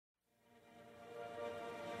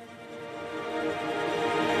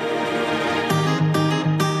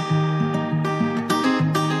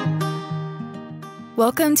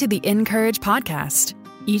Welcome to the Encourage podcast.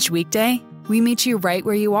 Each weekday, we meet you right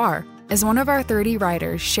where you are as one of our 30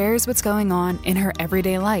 writers shares what's going on in her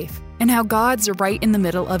everyday life and how God's right in the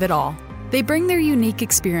middle of it all. They bring their unique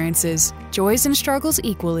experiences, joys and struggles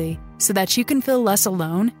equally, so that you can feel less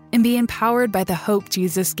alone and be empowered by the hope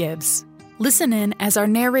Jesus gives. Listen in as our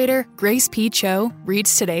narrator, Grace P. Cho,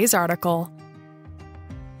 reads today's article.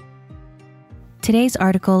 Today's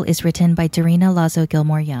article is written by Dorina Lazo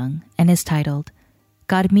Gilmore-Young and is titled,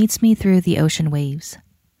 God Meets Me Through the Ocean Waves.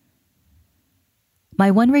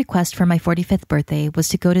 My one request for my 45th birthday was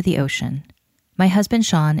to go to the ocean. My husband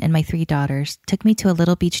Sean and my 3 daughters took me to a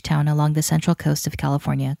little beach town along the central coast of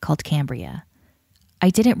California called Cambria. I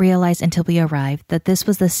didn't realize until we arrived that this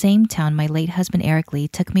was the same town my late husband Eric Lee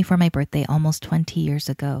took me for my birthday almost 20 years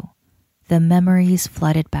ago. The memories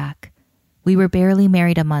flooded back. We were barely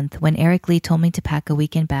married a month when Eric Lee told me to pack a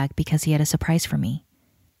weekend bag because he had a surprise for me.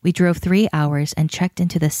 We drove 3 hours and checked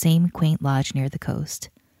into the same quaint lodge near the coast.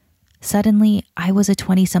 Suddenly, I was a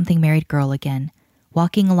 20-something married girl again,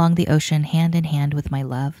 walking along the ocean hand in hand with my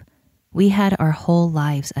love. We had our whole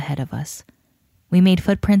lives ahead of us. We made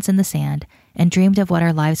footprints in the sand and dreamed of what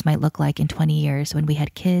our lives might look like in 20 years when we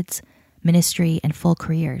had kids, ministry, and full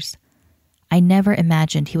careers. I never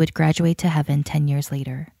imagined he would graduate to heaven 10 years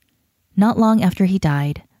later. Not long after he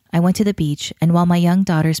died, I went to the beach, and while my young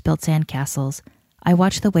daughters built sandcastles, I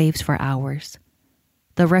watched the waves for hours.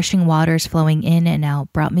 The rushing waters flowing in and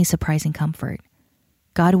out brought me surprising comfort.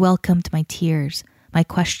 God welcomed my tears, my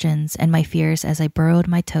questions, and my fears as I burrowed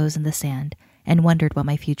my toes in the sand and wondered what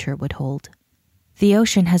my future would hold. The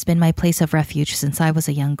ocean has been my place of refuge since I was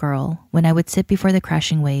a young girl, when I would sit before the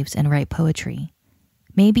crashing waves and write poetry.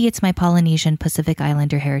 Maybe it's my Polynesian Pacific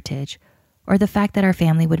Islander heritage, or the fact that our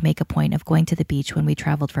family would make a point of going to the beach when we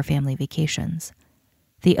traveled for family vacations.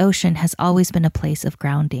 The ocean has always been a place of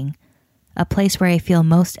grounding, a place where I feel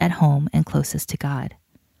most at home and closest to God.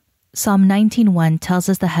 Psalm 19:1 tells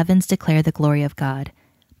us the heavens declare the glory of God,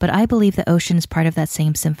 but I believe the ocean is part of that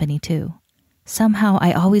same symphony too. Somehow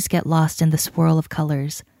I always get lost in the swirl of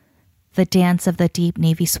colors, the dance of the deep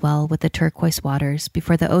navy swell with the turquoise waters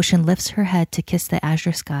before the ocean lifts her head to kiss the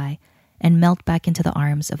azure sky and melt back into the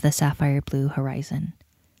arms of the sapphire blue horizon.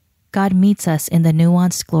 God meets us in the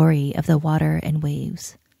nuanced glory of the water and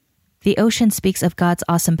waves. The ocean speaks of God's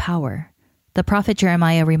awesome power. The prophet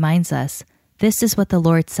Jeremiah reminds us, "This is what the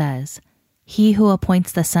Lord says, He who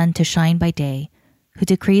appoints the sun to shine by day, who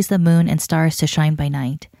decrees the moon and stars to shine by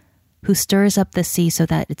night, who stirs up the sea so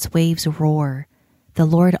that its waves roar. The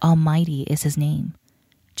Lord Almighty is His name."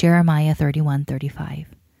 Jeremiah 31:35.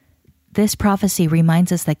 This prophecy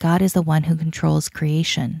reminds us that God is the one who controls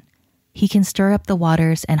creation. He can stir up the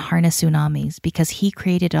waters and harness tsunamis because He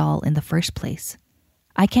created it all in the first place.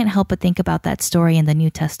 I can't help but think about that story in the New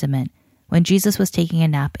Testament when Jesus was taking a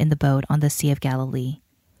nap in the boat on the Sea of Galilee.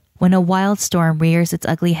 When a wild storm rears its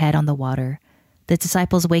ugly head on the water, the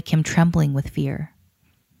disciples wake Him trembling with fear.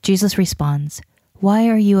 Jesus responds, "Why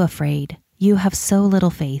are you afraid? You have so little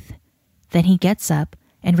faith." Then He gets up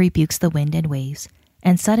and rebukes the wind and waves,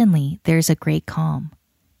 and suddenly there is a great calm.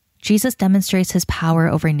 Jesus demonstrates His power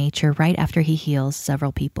over nature right after He heals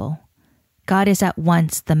several people. God is at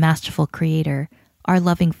once the masterful creator, our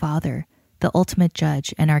loving Father, the ultimate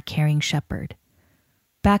judge, and our caring shepherd.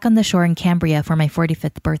 Back on the shore in Cambria for my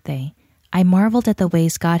 45th birthday, I marveled at the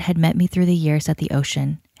ways God had met me through the years at the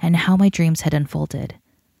ocean and how my dreams had unfolded.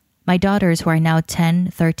 My daughters, who are now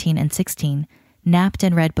 10, 13, and 16, napped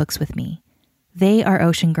and read books with me. They are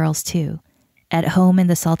ocean girls too, at home in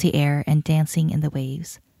the salty air and dancing in the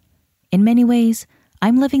waves. In many ways,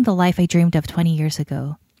 I'm living the life I dreamed of 20 years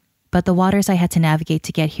ago, but the waters I had to navigate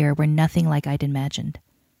to get here were nothing like I'd imagined.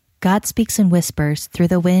 God speaks in whispers through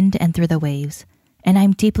the wind and through the waves, and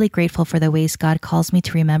I'm deeply grateful for the ways God calls me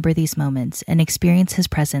to remember these moments and experience His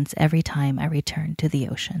presence every time I return to the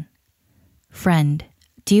ocean. Friend,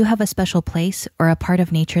 do you have a special place or a part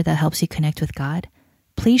of nature that helps you connect with God?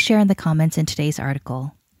 Please share in the comments in today's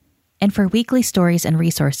article. And for weekly stories and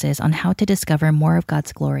resources on how to discover more of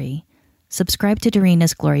God's glory, subscribe to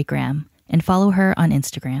Dorina's Glorygram and follow her on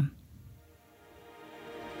Instagram.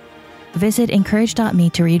 Visit encourage.me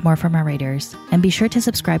to read more from our writers, and be sure to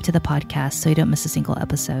subscribe to the podcast so you don't miss a single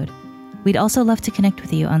episode. We'd also love to connect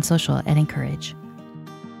with you on social at Encourage.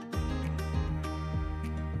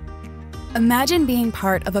 Imagine being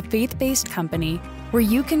part of a faith-based company where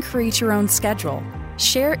you can create your own schedule,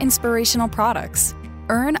 share inspirational products,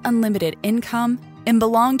 earn unlimited income, and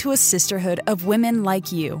belong to a sisterhood of women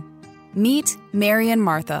like you. Meet Mary and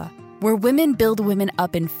Martha, where women build women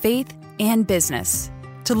up in faith and business.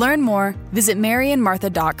 To learn more, visit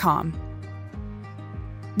maryandmartha.com.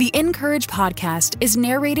 The Encourage podcast is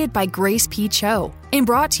narrated by Grace P. Cho and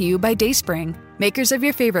brought to you by Dayspring, makers of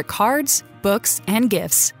your favorite cards, books, and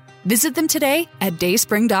gifts. Visit them today at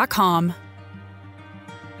dayspring.com.